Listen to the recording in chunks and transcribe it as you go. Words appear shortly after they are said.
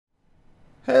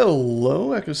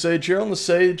Hello, Echo Sage here on the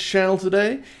Sage channel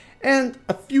today, and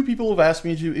a few people have asked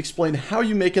me to explain how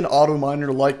you make an auto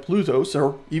miner like Ploutos,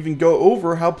 or even go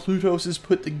over how Ploutos is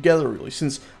put together really,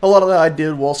 since a lot of that I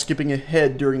did while skipping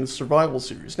ahead during the survival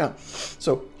series. Now,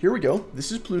 so here we go.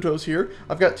 This is Ploutos here.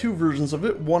 I've got two versions of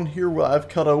it. One here where I've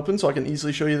cut open so I can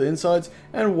easily show you the insides,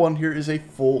 and one here is a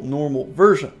full normal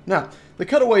version. Now, the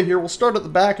cutaway here, we'll start at the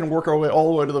back and work our way all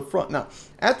the way to the front. Now,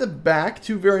 at the back,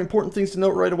 two very important things to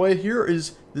note right away here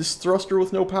is this thruster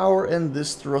with no power and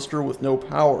this thruster with no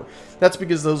power. That's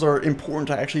because those are important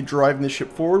to actually driving the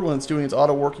ship forward when it's doing its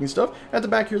auto working stuff. At the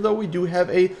back here though, we do have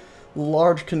a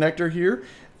large connector here,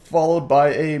 followed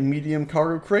by a medium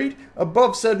cargo crate.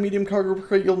 Above said medium cargo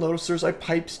crate, you'll notice there's a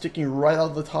pipe sticking right out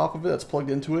of the top of it that's plugged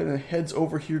into it, and it heads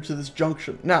over here to this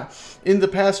junction. Now, in the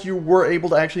past, you were able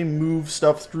to actually move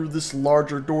stuff through this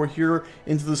larger door here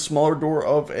into the smaller door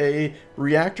of a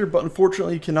reactor, but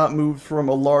unfortunately you cannot move from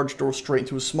a large door straight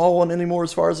into a small one anymore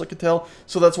as far as I can tell,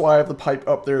 so that's why I have the pipe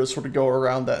up there to sort of go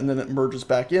around that, and then it merges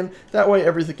back in. That way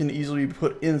everything can easily be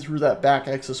put in through that back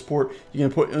access port. You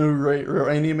can put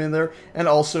uranium in there, and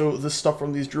also the stuff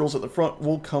from these drills at the front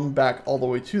will come back all the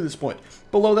way to this point.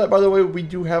 Below that, by the way, we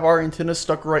do have our antenna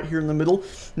stuck right here in the middle,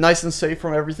 nice and safe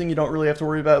from everything. You don't really have to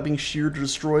worry about it being sheared or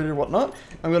destroyed or whatnot.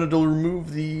 I'm going to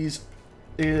remove these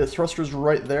thrusters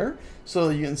right there, so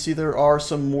you can see there are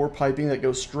some more piping that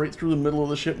goes straight through the middle of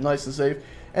the ship, nice and safe.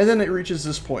 And then it reaches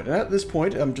this point, and at this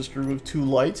point, I'm just going to remove two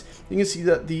lights. You can see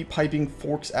that the piping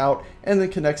forks out and then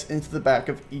connects into the back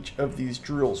of each of these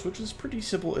drills, which is pretty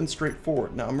simple and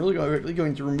straightforward. Now, I'm really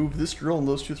going to remove this drill and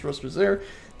those two thrusters there.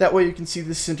 That way you can see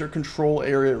the center control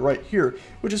area right here,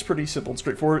 which is pretty simple and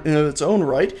straightforward in its own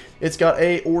right. It's got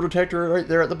a ore detector right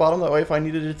there at the bottom. That way, if I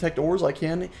need to detect ores, I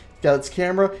can. It's got its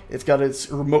camera, it's got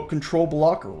its remote control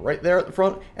block right there at the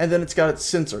front, and then it's got its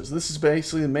sensors. This is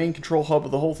basically the main control hub of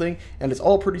the whole thing, and it's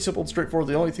all pretty simple and straightforward.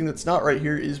 The only thing that's not right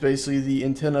here is basically the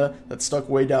antenna that's stuck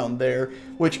way down there,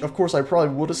 which of course I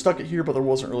probably would have stuck it here, but there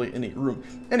wasn't really any room.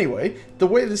 Anyway, the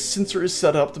way this sensor is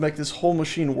set up to make this whole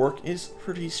machine work is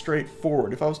pretty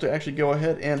straightforward. If I was to actually go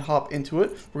ahead and hop into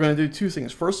it, we're going to do two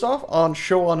things. First off, on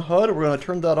Show on HUD, we're going to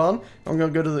turn that on. I'm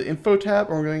going to go to the Info tab,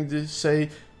 and we're going to say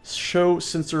Show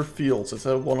Sensor Fields. That's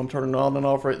the one I'm turning on and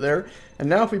off right there. And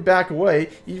now if we back away,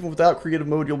 even without creative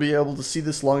mode, you'll be able to see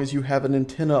this as long as you have an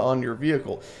antenna on your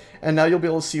vehicle. And now you'll be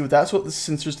able to see that's what the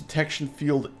sensor's detection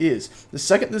field is. The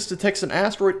second this detects an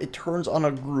asteroid, it turns on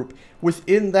a group.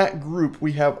 Within that group,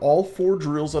 we have all four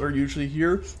drills that are usually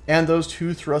here, and those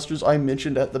two thrusters I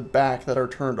mentioned at the back that are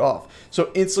turned off.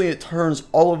 So instantly it turns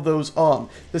all of those on.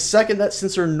 The second that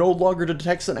sensor no longer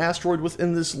detects an asteroid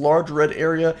within this large red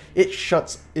area, it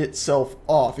shuts itself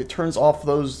off. It turns off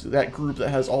that group that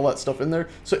has all that stuff in there,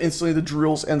 so instantly the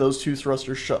drills and those two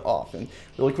thrusters shut off. And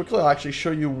really quickly, I'll actually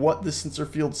show you what the sensor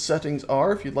field settings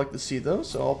are if you'd like to see those.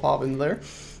 So I'll pop in there.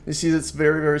 You see that's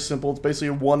very, very simple. It's basically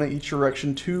a 1 in each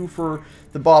direction, 2 for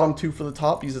the bottom, 2 for the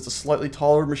top, because it's a slightly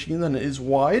taller machine than it is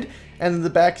wide. And in the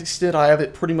back extent, I have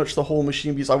it pretty much the whole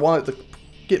machine because I want it to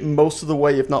get most of the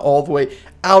way, if not all the way,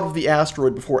 out of the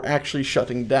asteroid before actually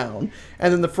shutting down.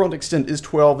 And then the front extent is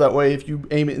 12. That way, if you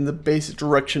aim it in the basic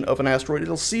direction of an asteroid,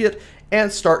 it'll see it and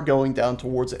start going down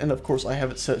towards it. And of course, I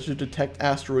have it set to detect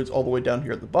asteroids all the way down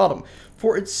here at the bottom.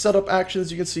 For its setup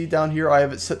actions, you can see down here, I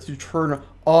have it set to turn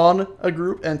on a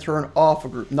group and turn off a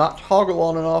group. Not toggle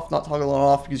on and off, not toggle on and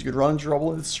off, because you could run into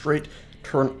trouble. It's straight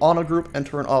turn on a group and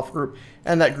turn off a group.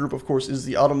 And that group, of course, is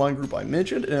the automine group I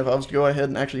mentioned. And if I was to go ahead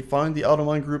and actually find the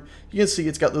automine group, you can see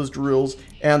it's got those drills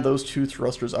and those two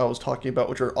thrusters I was talking about,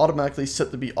 which are automatically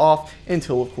set to be off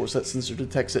until, of course, that sensor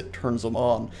detects it, turns them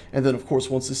on. And then, of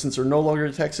course, once the sensor no longer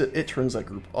detects it, it turns that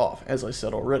group off, as I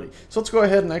said already. So let's go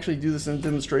ahead and actually do this in a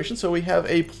demonstration. So we have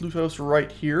a Ploutos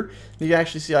right here. You can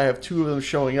actually see I have two of them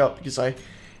showing up because I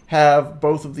have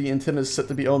both of the antennas set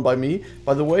to be owned by me.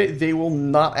 By the way, they will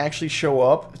not actually show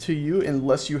up to you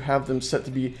unless you have them set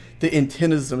to be, the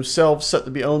antennas themselves set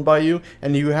to be owned by you,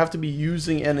 and you have to be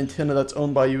using an antenna that's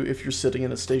owned by you if you're sitting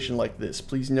in a station like this.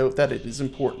 Please note that it is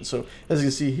important. So as you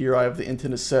can see here, I have the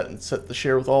antenna set and set to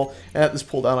share with all, and at this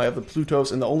pull down I have the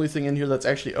Ploutos, and the only thing in here that's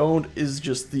actually owned is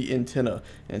just the antenna,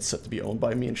 and it's set to be owned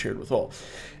by me and shared with all.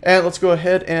 And let's go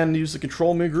ahead and use the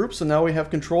control me group. So now we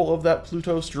have control of that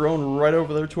Ploutos drone right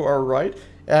over there to our right.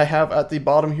 I have at the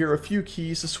bottom here a few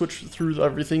keys to switch through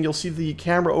everything. You'll see the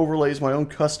camera overlay is my own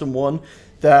custom one.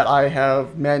 that I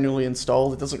have manually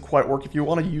installed. It doesn't quite work. If you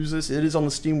want to use this, it is on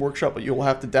the Steam Workshop, but you'll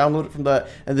have to download it from that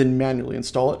and then manually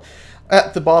install it.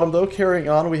 At the bottom, though, carrying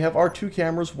on, we have our 2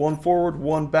 cameras, one forward,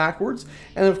 one backwards,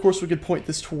 and of course we could point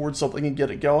this towards something and get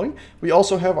it going. We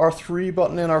also have our 3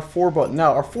 button and our 4 button.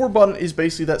 Now, our 4 button is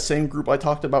basically that same group I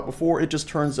talked about before, it just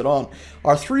turns it on.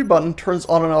 Our 3 button turns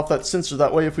on and off that sensor.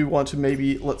 That way, if we want to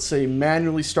maybe, let's say,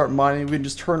 manually start mining, we can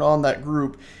just turn on that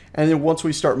group, and then once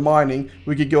we start mining,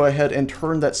 we could go ahead and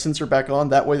turn that sensor back on.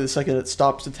 That way, the second it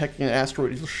stops detecting an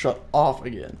asteroid, it'll shut off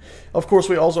again. Of course,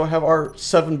 we also have our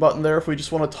 7 button there if we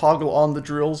just want to toggle on the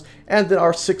drills, and then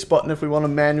our 6 button if we want to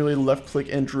manually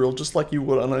left-click and drill, just like you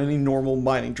would on any normal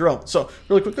mining drone. So,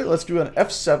 really quickly, let's do an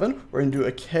F7. We're going to do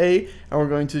a K, and we're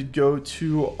going to go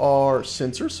to our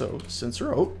sensor. So,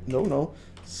 sensor, oh, no.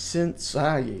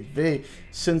 Sensor,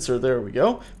 there we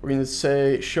go. We're going to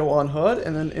say show on HUD,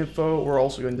 and then info. We're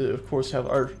also going to, of course, have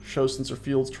our show sensor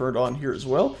fields turned on here as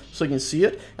well, so you can see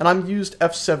it. And I'm used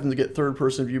F7 to get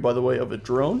third-person view, by the way, of a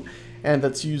drone, and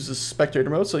that's used as spectator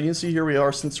mode. So you can see here we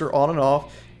are, sensor on and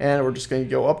off, and we're just going to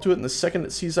go up to it, and the second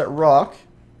it sees that rock,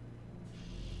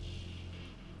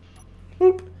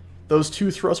 boop, those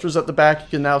 2 thrusters at the back you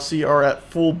can now see are at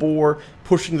full bore,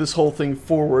 pushing this whole thing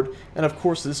forward. And of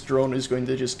course this drone is going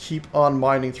to just keep on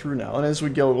mining through now. And as we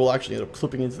go, we'll actually end up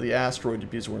clipping into the asteroid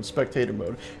because we're in spectator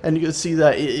mode. And you can see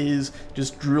that it is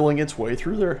just drilling its way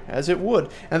through there, as it would.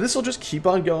 And this will just keep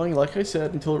on going, like I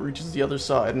said, until it reaches the other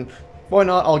side. And why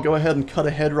not, I'll go ahead and cut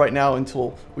ahead right now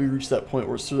until we reach that point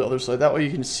where it's through the other side. That way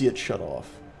you can see it shut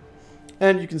off.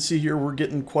 And you can see here we're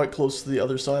getting quite close to the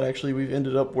other side. Actually, we've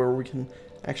ended up where we can...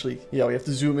 Actually, yeah, we have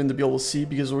to zoom in to be able to see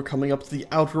because we're coming up to the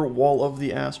outer wall of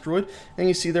the asteroid. And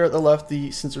you see there at the left,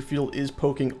 the sensor field is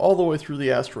poking all the way through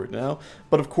the asteroid now.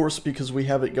 But of course, because we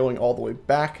have it going all the way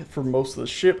back for most of the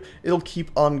ship, it'll keep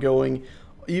on going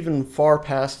even far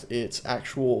past its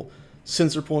actual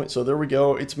sensor point. So there we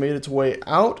go, it's made its way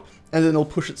out, and then it'll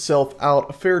push itself out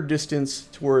a fair distance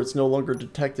to where it's no longer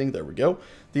detecting, there we go,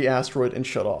 the asteroid, and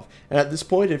shut off. And at this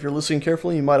point, if you're listening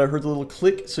carefully, you might have heard the little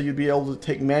click, so you'd be able to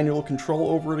take manual control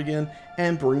over it again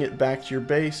and bring it back to your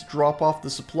base, drop off the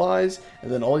supplies,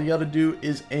 and then all you gotta do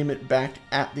is aim it back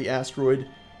at the asteroid,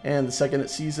 and the second it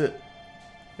sees it,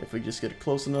 if we just get it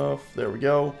close enough, there we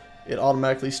go, it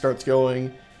automatically starts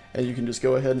going, and you can just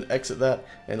go ahead and exit that,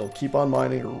 and it'll keep on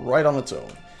mining right on its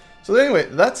own. So anyway,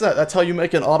 that's that. That's how you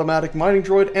make an automatic mining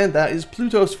droid, and that is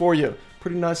Ploutos for you.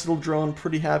 Pretty nice little drone,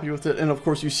 pretty happy with it, and of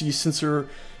course you see sensor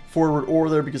forward or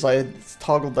there because I had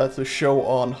toggled that to show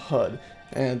on HUD,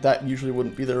 and that usually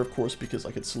wouldn't be there, of course, because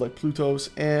I could select Ploutos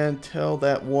and tell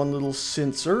that one little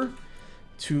sensor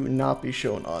to not be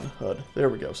shown on HUD. There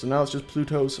we go. So now it's just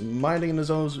Ploutos mining in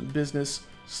his own business,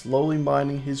 slowly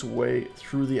mining his way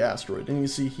through the asteroid, and you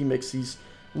see he makes these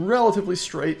relatively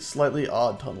straight, slightly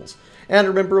odd tunnels. And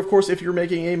remember, of course, if you're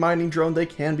making a mining drone, they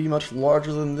can be much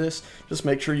larger than this. Just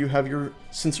make sure you have your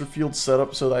sensor field set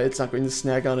up so that it's not going to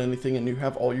snag on anything and you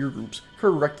have all your groups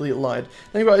correctly aligned.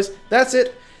 Anyways, that's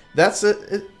it. That's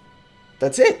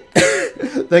it.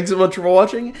 Thanks so much for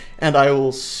watching, and I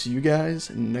will see you guys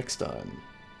next time.